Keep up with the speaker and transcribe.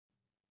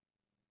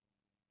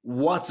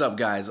What's up,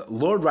 guys?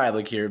 Lord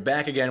Rylick here,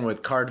 back again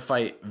with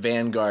Cardfight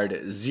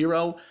Vanguard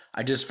 0.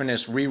 I just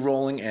finished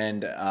re-rolling,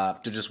 and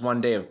after just one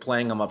day of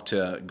playing, I'm up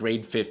to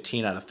grade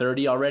 15 out of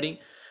 30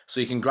 already.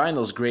 So you can grind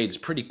those grades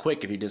pretty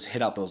quick if you just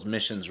hit out those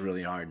missions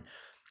really hard.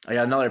 I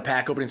got another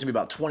pack opening. It's going to be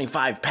about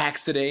 25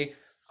 packs today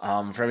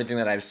for everything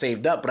that I've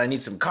saved up, but I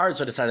need some cards,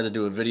 so I decided to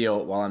do a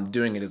video while I'm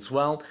doing it as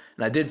well.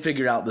 And I did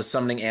figure out the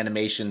summoning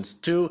animations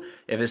too.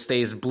 If it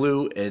stays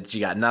blue,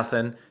 you got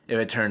nothing. If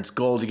it turns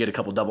gold, you get a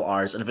couple double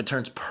R's. And if it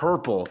turns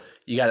purple,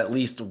 you got at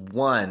least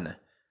one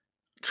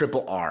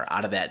triple R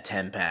out of that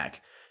 10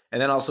 pack.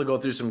 And then also go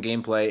through some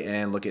gameplay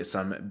and look at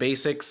some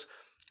basics.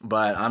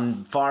 But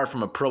I'm far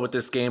from a pro with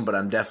this game, but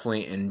I'm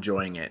definitely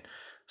enjoying it.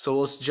 So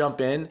let's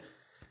jump in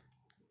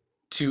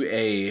to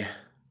a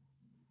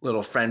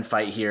little friend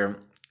fight here.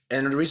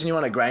 And the reason you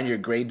want to grind your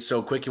grades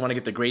so quick, you want to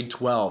get the grade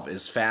 12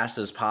 as fast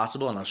as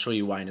possible, and I'll show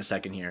you why in a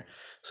second here.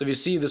 So if you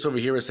see this over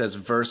here, it says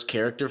verse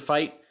character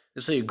fight.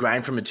 This is how you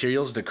grind for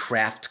materials to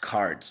craft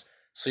cards.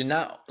 So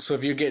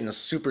if you're getting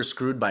super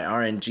screwed by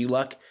RNG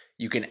luck,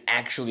 you can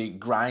actually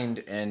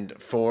grind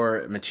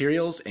for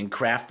materials and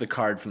craft the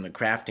card from the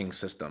crafting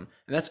system.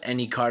 And that's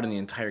any card in the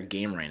entire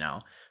game right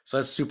now. So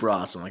that's super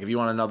awesome. Like if you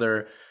want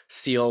another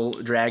seal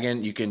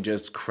dragon, you can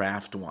just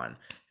craft one.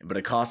 But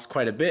it costs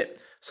quite a bit.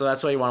 So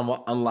that's why you want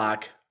to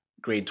unlock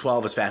grade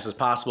 12 as fast as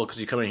possible, because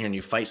you come in here and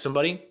you fight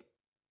somebody.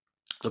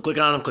 So click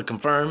on them, click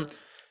confirm,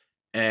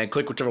 and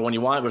click whichever one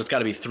you want, but it's got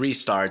to be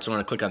 3-starred. So I'm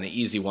going to click on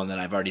the easy one that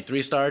I've already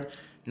 3-starred.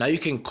 Now you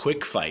can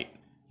quick fight.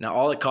 Now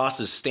all it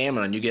costs is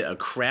stamina, and you get a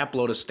crap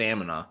load of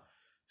stamina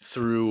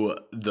through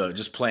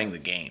just playing the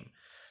game.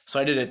 So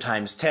I did it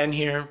times 10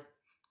 here.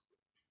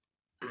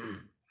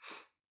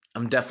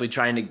 I'm definitely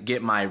trying to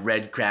get my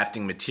red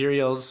crafting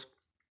materials.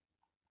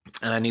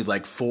 And I need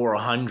like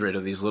 400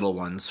 of these little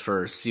ones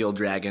for Seal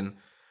Dragon.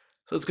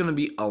 So it's going to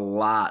be a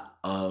lot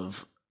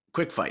of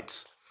quick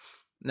fights.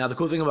 Now, the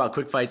cool thing about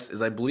quick fights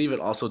is I believe it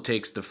also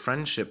takes the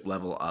friendship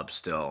level up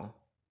still.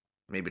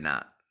 Maybe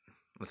not.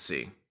 Let's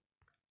see.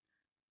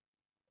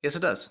 Yes,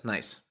 it does.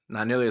 Nice.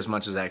 Not nearly as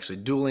much as actually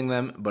dueling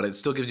them, but it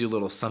still gives you a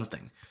little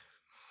something.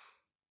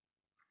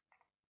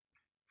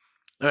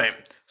 All right,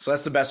 so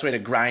that's the best way to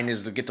grind,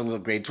 is to get the little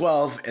grade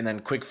 12 and then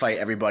quick fight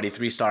everybody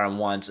 3-star on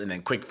once, and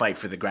then quick fight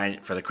for the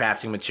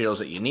crafting materials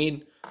that you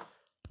need.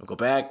 We'll go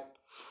back.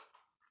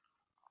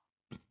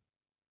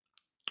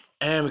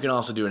 And we can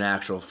also do an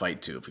actual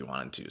fight too if we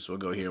wanted to. So we'll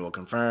go here, we'll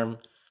confirm.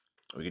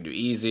 We can do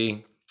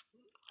easy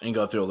and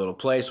go through a little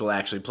place. We'll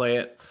actually play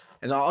it.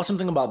 And the awesome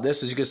thing about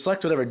this is you can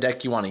select whatever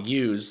deck you want to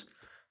use,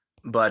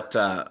 but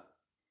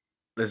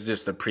this is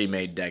just a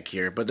pre-made deck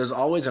here. But there's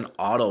always an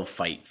auto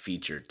fight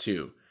feature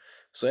too.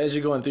 So as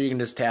you're going through, you can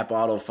just tap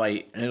auto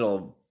fight and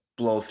it'll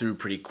blow through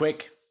pretty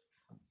quick.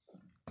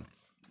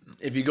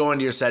 If you go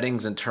into your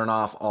settings and turn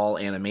off all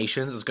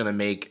animations, it's going to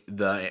make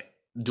the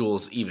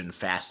duels even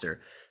faster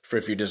for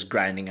if you're just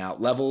grinding out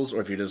levels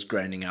or if you're just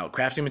grinding out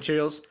crafting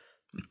materials.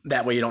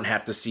 That way you don't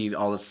have to see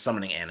all the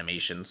summoning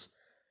animations.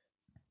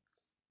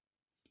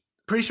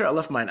 Pretty sure I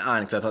left mine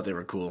on because I thought they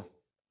were cool.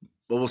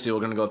 But we'll see. We're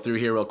going to go through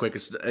here real quick.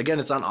 Again,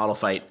 it's on auto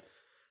fight.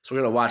 So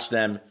we're going to watch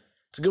them.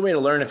 It's a good way to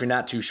learn if you're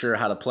not too sure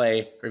how to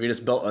play, or if you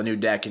just built a new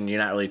deck and you're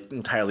not really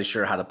entirely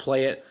sure how to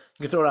play it.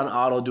 You can throw it on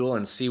auto duel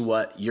and see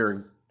what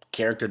your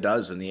character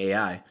does in the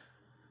AI.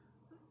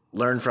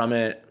 Learn from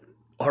it,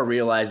 or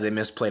realize they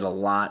misplayed a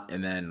lot,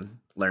 and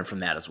then learn from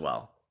that as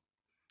well.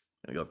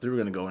 We're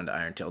going to go into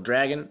Iron-Tailed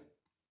Dragon.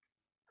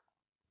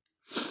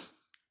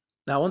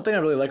 Now, one thing I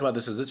really like about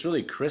this is it's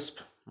really crisp.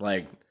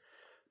 Like,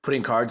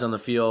 putting cards on the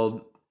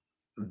field,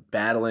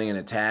 battling and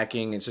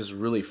attacking, it's just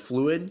really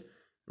fluid,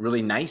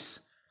 really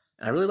nice.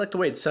 I really like the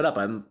way it's set up.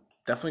 I'm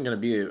definitely going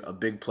to be a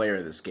big player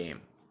of this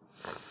game.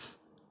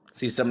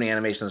 See so many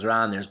animations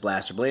around. There's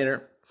Blaster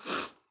Blader.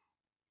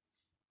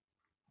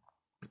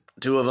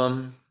 2 of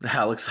them.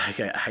 Now it looks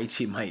like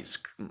IT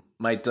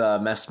might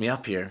mess me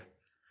up here.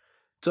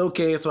 It's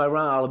okay. So I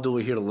run auto duel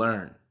here to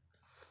learn.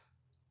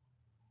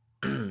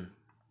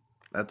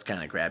 That's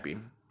kind of crappy.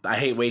 I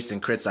hate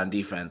wasting crits on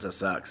defense. That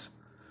sucks.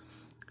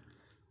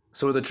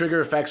 So with the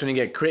trigger effects, when you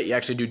get crit, you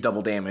actually do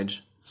double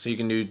damage. So you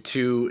can do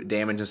 2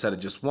 damage instead of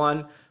just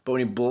 1. But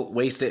when you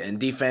waste it in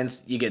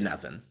defense, you get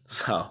nothing.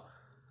 So,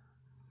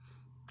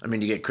 I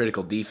mean, you get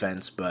critical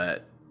defense,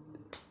 but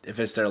if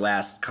it's their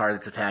last card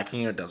that's attacking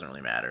you, it doesn't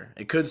really matter.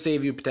 It could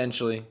save you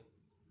potentially.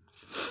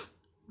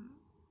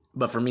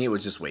 But for me, it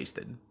was just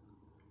wasted.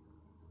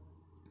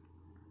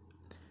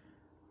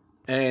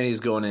 And he's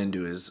going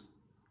into his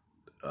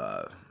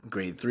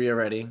grade 3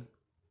 already.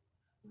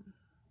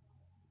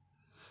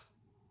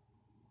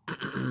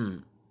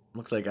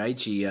 Looks like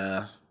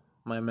Aichi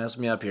might mess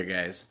me up here,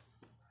 guys.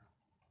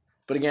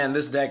 But again,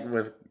 this deck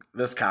with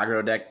this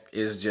Kagero deck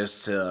is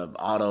just an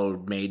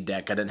auto-made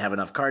deck. I didn't have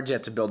enough cards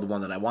yet to build the one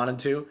that I wanted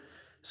to.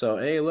 So,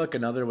 hey, look,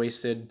 another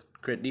wasted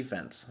crit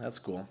defense. That's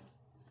cool.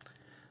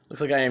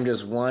 Looks like I am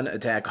just 1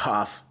 attack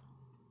off.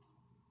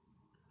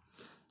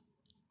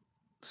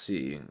 Let's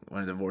see.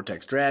 One of the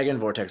Vortex Dragon.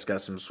 Vortex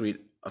got some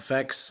sweet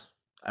effects.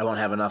 I won't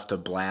have enough to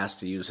blast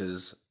to use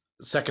his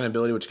second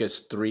ability, which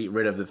gets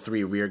rid of the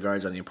 3 rear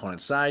guards on the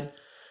opponent's side.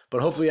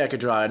 But hopefully I could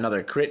draw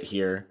another crit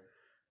here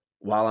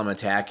while I'm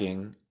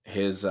attacking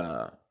his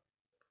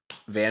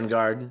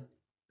Vanguard.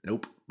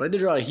 Nope. But I did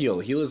draw a heal.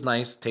 Heal is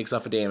nice, takes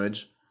off a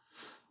damage.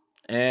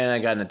 And I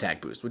got an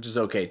attack boost, which is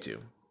okay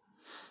too.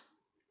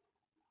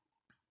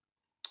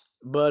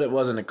 But it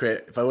wasn't a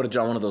crit. If I would have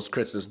drawn one of those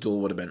crits, this duel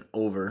would have been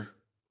over.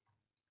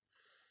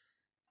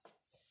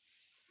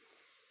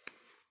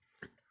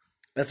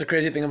 That's the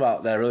crazy thing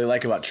that I really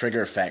like about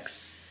trigger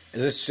effects.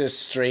 Is it's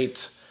just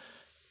straight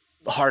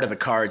heart of the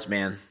cards,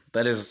 man.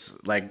 That is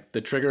like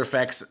the trigger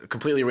effects,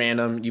 completely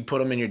random. You put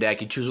them in your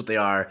deck, you choose what they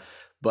are,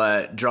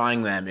 but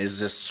drawing them is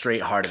just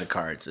straight heart of the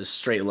cards. It's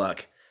straight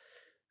luck.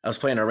 I was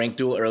playing a ranked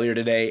duel earlier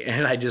today,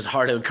 and I just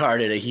heart of the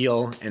carded a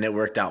heal, and it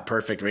worked out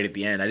perfect right at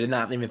the end. I did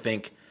not even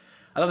think.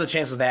 I thought the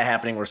chances of that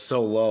happening were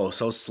so low,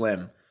 so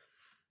slim.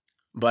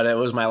 But it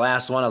was my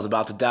last one. I was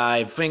about to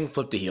die. Fling,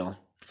 flipped a heal.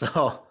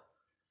 So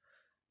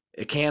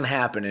it can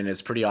happen, and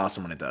it's pretty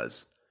awesome when it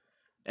does.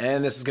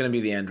 And this is going to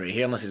be the end right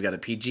here, unless he's got a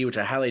PG, which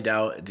I highly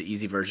doubt the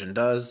easy version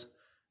does.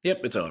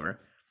 Yep, it's over.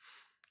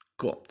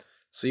 Cool.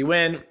 So you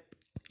win.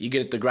 You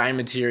get the grind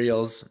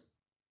materials.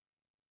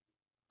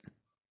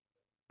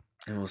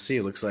 And we'll see.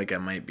 It looks like I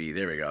might be.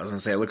 There we go. I was going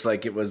to say, it looks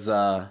like it was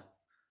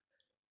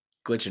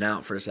glitching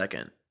out for a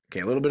second.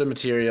 Okay, a little bit of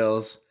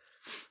materials.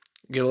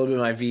 Get a little bit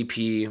of my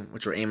VP,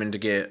 which we're aiming to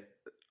get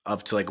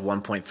up to like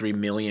 1.3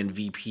 million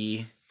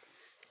VP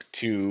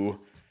to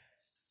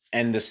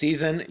end the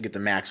season. Get the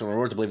maximum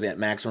rewards. I believe that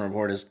maximum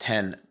reward is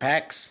 10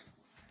 packs.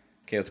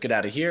 Okay, let's get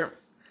out of here.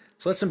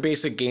 So that's some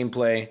basic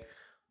gameplay.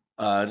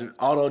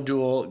 Auto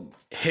duel,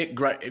 hit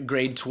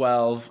grade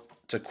 12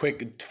 to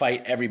quick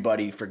fight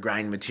everybody for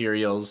grind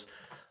materials.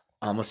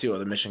 Let's see what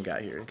the mission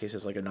got here in case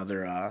there's like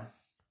another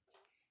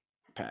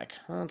pack.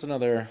 Well, it's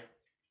another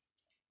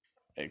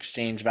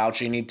exchange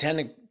voucher. You need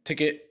 10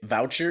 ticket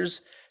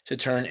vouchers to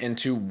turn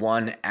into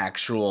 1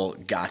 actual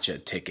gotcha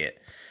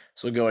ticket.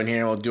 So we'll go in here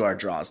and we'll do our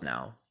draws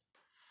now.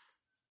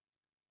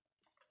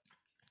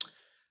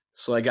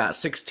 So I got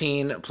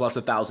 16 plus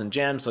 1,000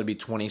 gems, so it'd be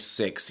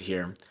 26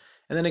 here.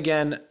 And then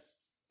again,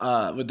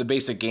 with the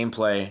basic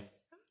gameplay,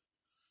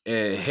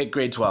 hit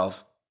grade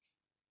 12,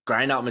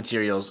 grind out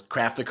materials,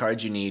 craft the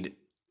cards you need.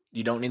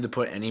 You don't need to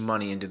put any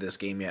money into this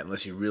game yet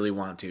unless you really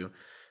want to.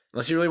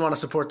 Unless you really want to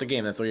support the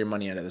game, then throw your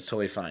money at it. That's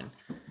totally fine.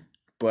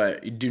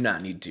 But you do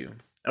not need to.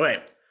 All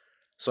right.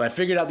 So I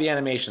figured out the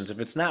animations. If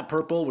it's not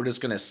purple, we're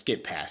just going to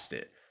skip past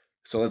it.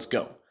 So let's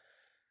go.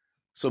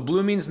 So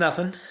blue means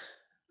nothing.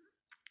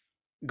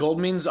 Gold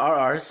means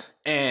RRs.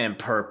 And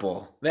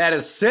purple. That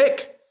is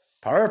sick.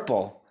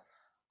 Purple.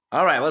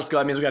 All right, let's go.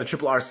 That means we got a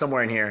triple R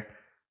somewhere in here.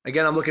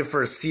 Again, I'm looking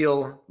for a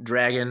Seal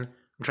Dragon.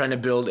 I'm trying to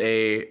build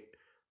a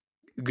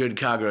good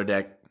Kagura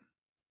deck.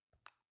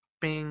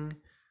 Bing.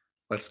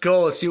 Let's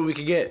go. Let's see what we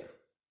can get.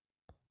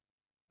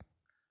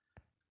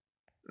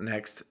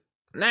 Next.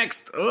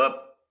 Oop.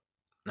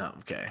 No,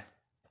 okay.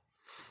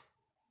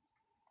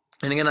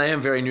 And again, I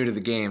am very new to the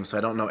game, so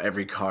I don't know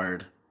every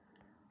card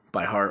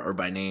by heart or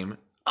by name.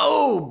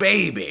 Oh,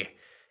 baby.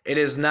 It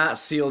is not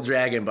Seal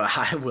Dragon, but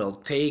I will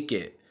take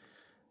it.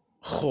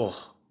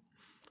 Oh.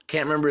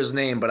 Can't remember his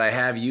name, but I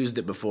have used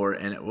it before.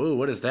 And, ooh,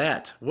 what is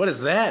that? What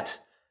is that?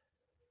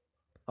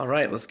 All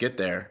right, let's get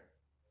there.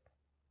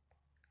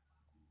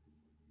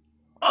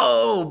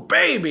 Oh,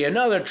 baby,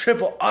 another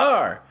triple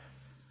R.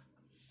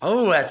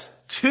 Oh, that's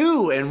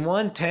 2 in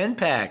 1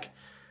 10-pack.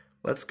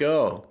 Let's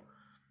go.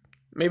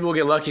 Maybe we'll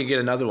get lucky and get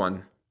another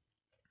one.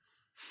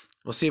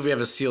 We'll see if we have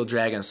a Seal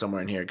Dragon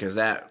somewhere in here, because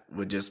that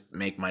would just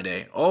make my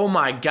day. Oh,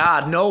 my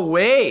God, no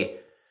way.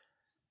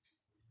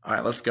 All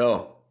right, let's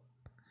go.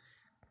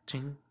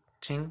 Ching,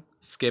 ching,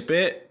 skip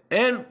it,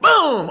 and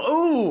boom.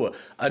 Ooh,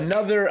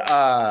 another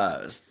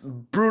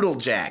Brutal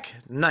Jack.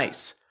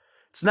 Nice.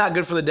 It's not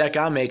good for the deck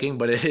I'm making,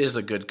 but it is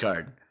a good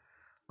card.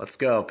 Let's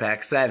go,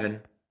 pack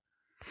 7.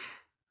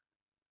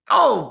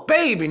 Oh,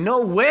 baby,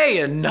 no way.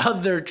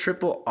 Another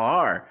triple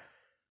R.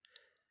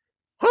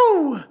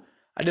 Whoo!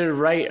 I did it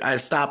right. I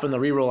stopped in the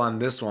reroll on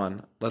this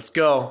one. Let's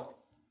go.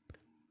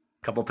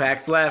 Couple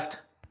packs left.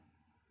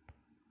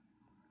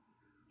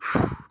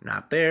 Whew,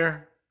 not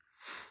there.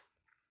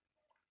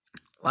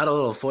 A lot of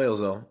little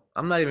foils, though.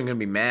 I'm not even going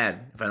to be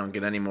mad if I don't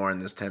get any more in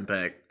this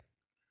 10-pack.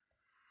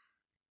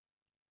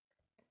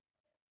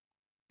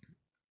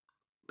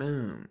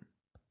 Boom.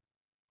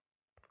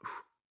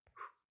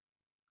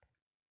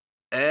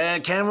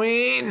 And can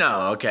we?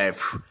 No. Okay.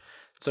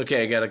 It's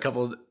okay. I got a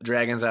couple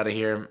dragons out of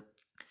here.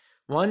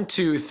 1,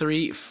 2,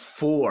 3,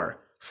 4.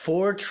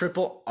 4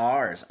 triple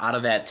R's out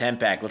of that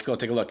 10-pack. Let's go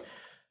take a look.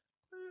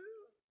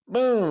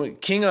 Boom.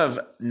 King of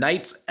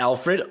Knights,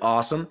 Alfred.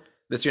 Awesome.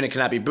 This unit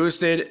cannot be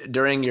boosted.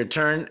 During your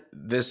turn,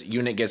 this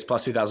unit gets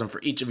plus 2,000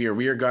 for each of your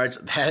rear guards.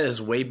 That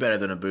is way better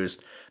than a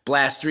boost.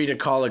 Blast 3 to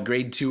call a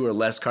grade 2 or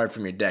less card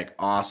from your deck.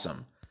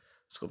 Awesome.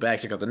 Let's go back,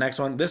 check out the next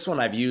one. This one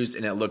I've used,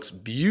 and it looks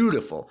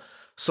beautiful.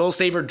 Soul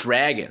Saver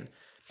Dragon.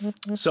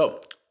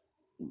 So,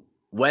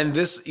 when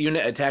this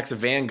unit attacks a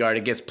Vanguard,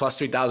 it gets plus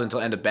 3,000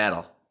 until end of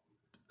battle.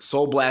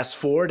 Soul Blast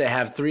 4 to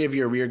have 3 of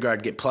your rear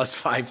guard get plus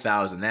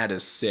 5,000. That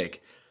is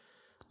sick.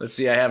 Let's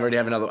see, I already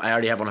have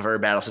one of her,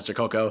 Battle Sister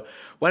Coco.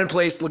 When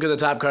placed, look at the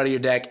top card of your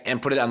deck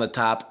and put it on the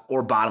top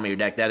or bottom of your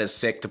deck. That is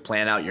sick to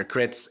plan out your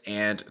crits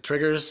and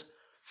triggers.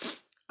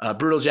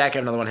 Brutal Jack, I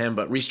have another one of him,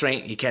 but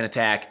Restraint, he can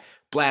attack.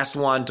 Blast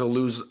 1 to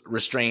lose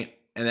Restraint,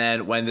 and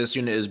then when this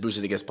unit is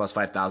boosted, it gets plus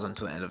 5,000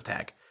 to the end of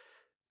attack.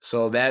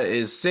 So that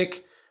is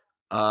sick.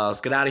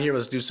 Let's get out of here.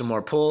 Let's do some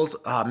more pulls.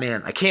 Oh,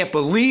 man, I can't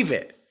believe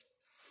it.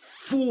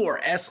 4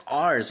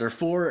 SRs or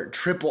 4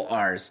 triple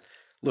Rs.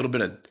 A little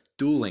bit of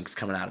Duel Links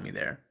coming out of me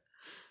there.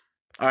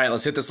 All right,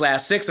 let's hit this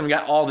last 6, and we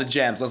got all the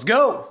gems. Let's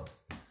go.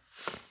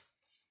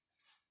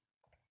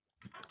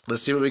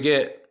 Let's see what we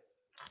get.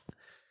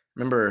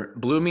 Remember,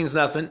 blue means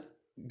nothing,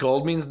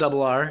 gold means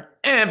double R,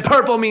 and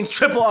purple means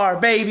triple R,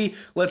 baby.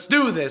 Let's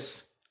do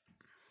this.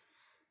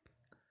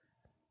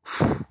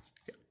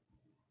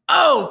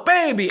 Oh,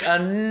 baby,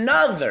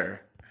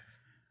 another.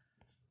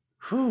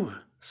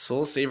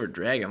 Soul Saver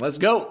Dragon. Let's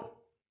go.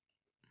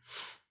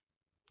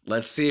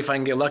 Let's see if I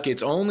can get lucky.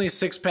 It's only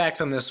 6 packs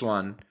on this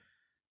one.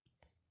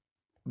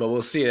 But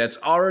we'll see. That's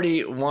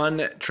already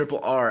 1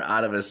 triple R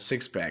out of a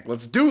 6-pack.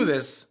 Let's do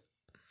this.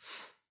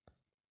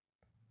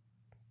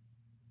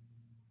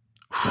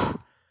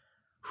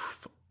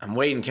 I'm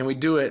waiting. Can we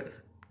do it?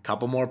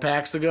 Couple more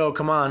packs to go.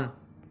 Come on.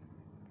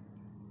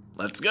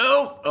 Let's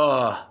go.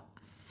 All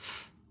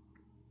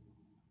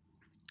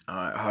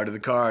right, Heart of the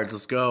Cards.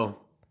 Let's go.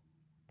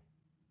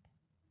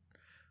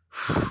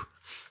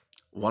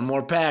 1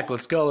 more pack.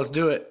 Let's go. Let's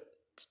do it.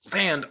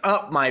 Stand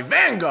up, my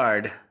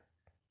Vanguard.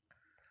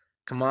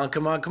 Come on,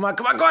 come on, come on,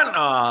 come on, come on.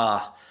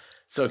 Ah,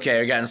 it's okay.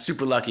 We're getting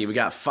super lucky. We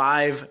got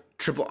 5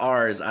 triple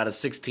Rs out of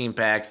 16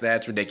 packs.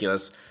 That's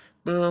ridiculous.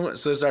 Boom.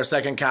 So this is our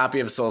second copy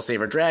of Soul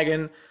Saver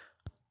Dragon.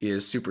 He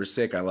is super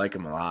sick. I like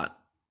him a lot.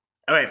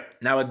 All right,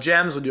 now with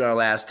gems, we'll do our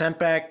last 10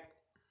 pack.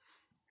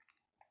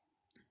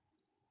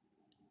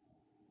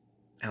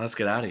 And let's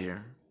get out of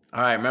here.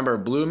 All right, remember,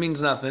 blue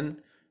means nothing.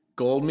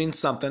 Gold means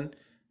something.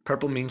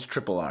 Purple means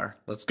triple R.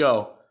 Let's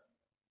go.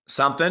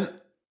 Something.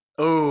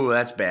 Oh,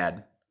 that's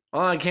bad.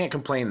 Well, I can't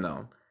complain,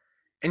 though.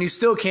 And you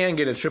still can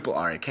get a triple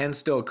R. It can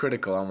still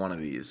critical on one of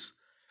these.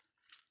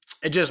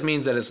 It just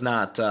means that it's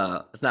not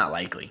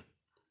likely.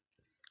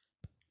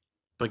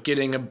 But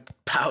getting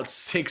about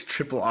 6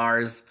 triple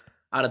Rs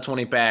out of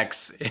 20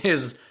 packs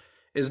is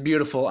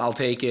beautiful. I'll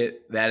take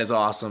it. That is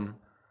awesome.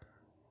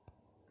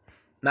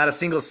 Not a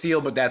single seal,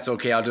 but that's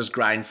okay. I'll just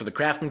grind for the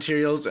craft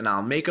materials, and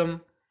I'll make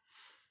them.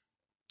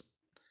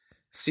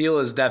 Seal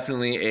is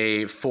definitely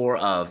a 4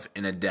 of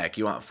in a deck.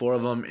 You want 4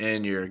 of them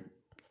in your...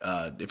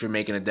 if you're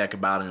making a deck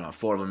about them, you want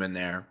 4 of them in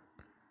there.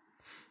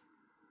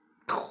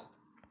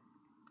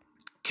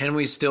 Can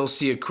we still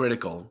see a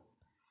critical?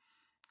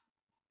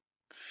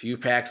 Few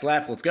packs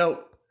left. Let's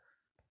go.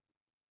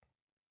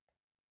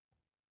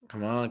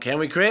 Come on. Can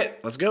we crit?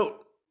 Let's go.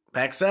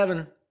 Pack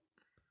 7.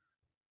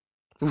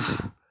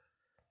 Oof.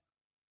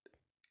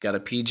 Got a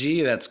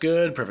PG. That's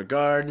good. Perfect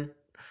guard.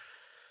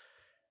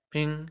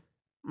 Ping.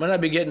 Might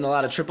not be getting a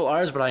lot of triple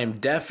Rs, but I am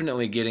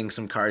definitely getting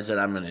some cards that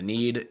I'm going to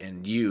need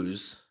and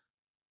use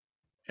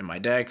in my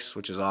decks,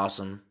 which is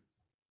awesome.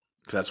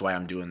 Because that's why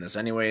I'm doing this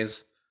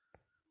anyways.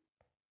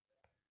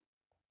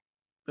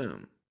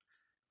 Boom.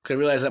 Because I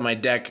realized that my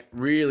deck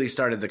really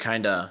started to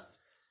kind of...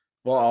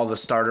 Well, all the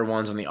starter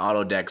ones on the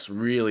auto decks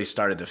really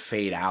started to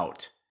fade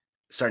out.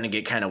 Starting to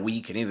get kind of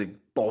weak. I need to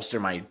bolster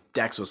my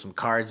decks with some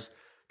cards.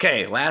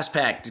 Okay, last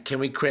pack. Can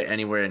we crit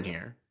anywhere in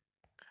here?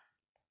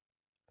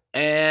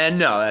 And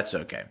no, that's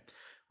okay.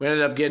 We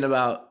ended up getting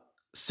about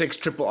 6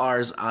 triple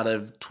Rs out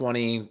of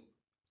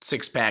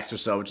 26 packs or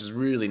so, which is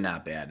really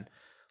not bad.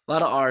 A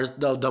lot of Rs,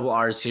 double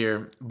Rs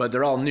here, but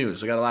they're all new.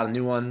 So I got a lot of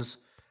new ones.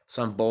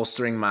 So I'm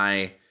bolstering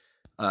my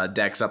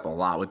decks up a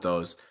lot with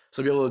those.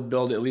 So I'll be able to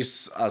build at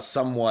least a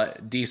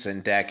somewhat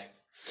decent deck.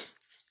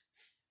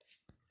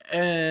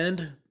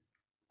 And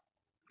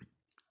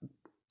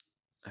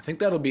I think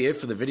that'll be it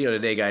for the video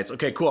today, guys.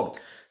 Okay, cool.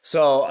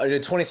 So I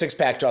did 26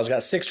 pack draws.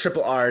 Got 6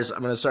 triple Rs.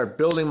 I'm going to start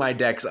building my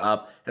decks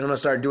up. And I'm going to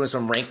start doing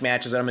some ranked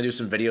matches. And I'm going to do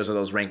some videos of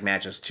those ranked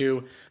matches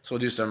too. So we'll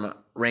do some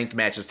ranked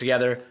matches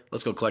together.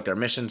 Let's go collect our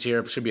missions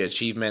here. Should be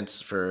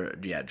achievements for,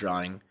 yeah,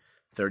 drawing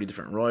 30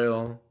 different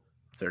Royal,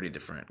 30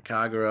 different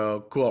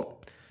Kagero.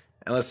 Cool.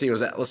 And let's see,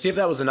 let's see if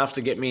that was enough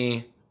to get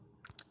me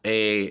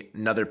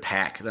another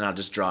pack. Then I'll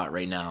just draw it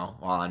right now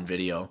while on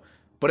video.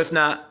 But if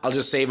not, I'll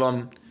just save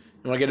them.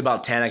 When I get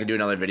about 10, I can do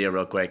another video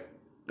real quick.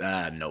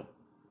 Nope.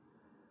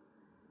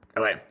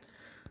 Okay.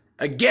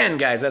 Again,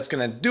 guys, that's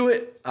going to do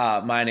it.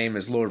 My name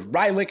is Lord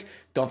Rylick.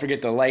 Don't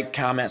forget to like,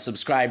 comment,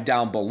 subscribe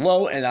down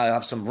below. And I'll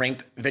have some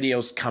ranked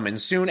videos coming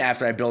soon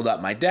after I build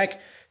up my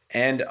deck.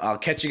 And I'll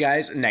catch you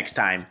guys next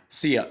time.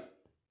 See ya.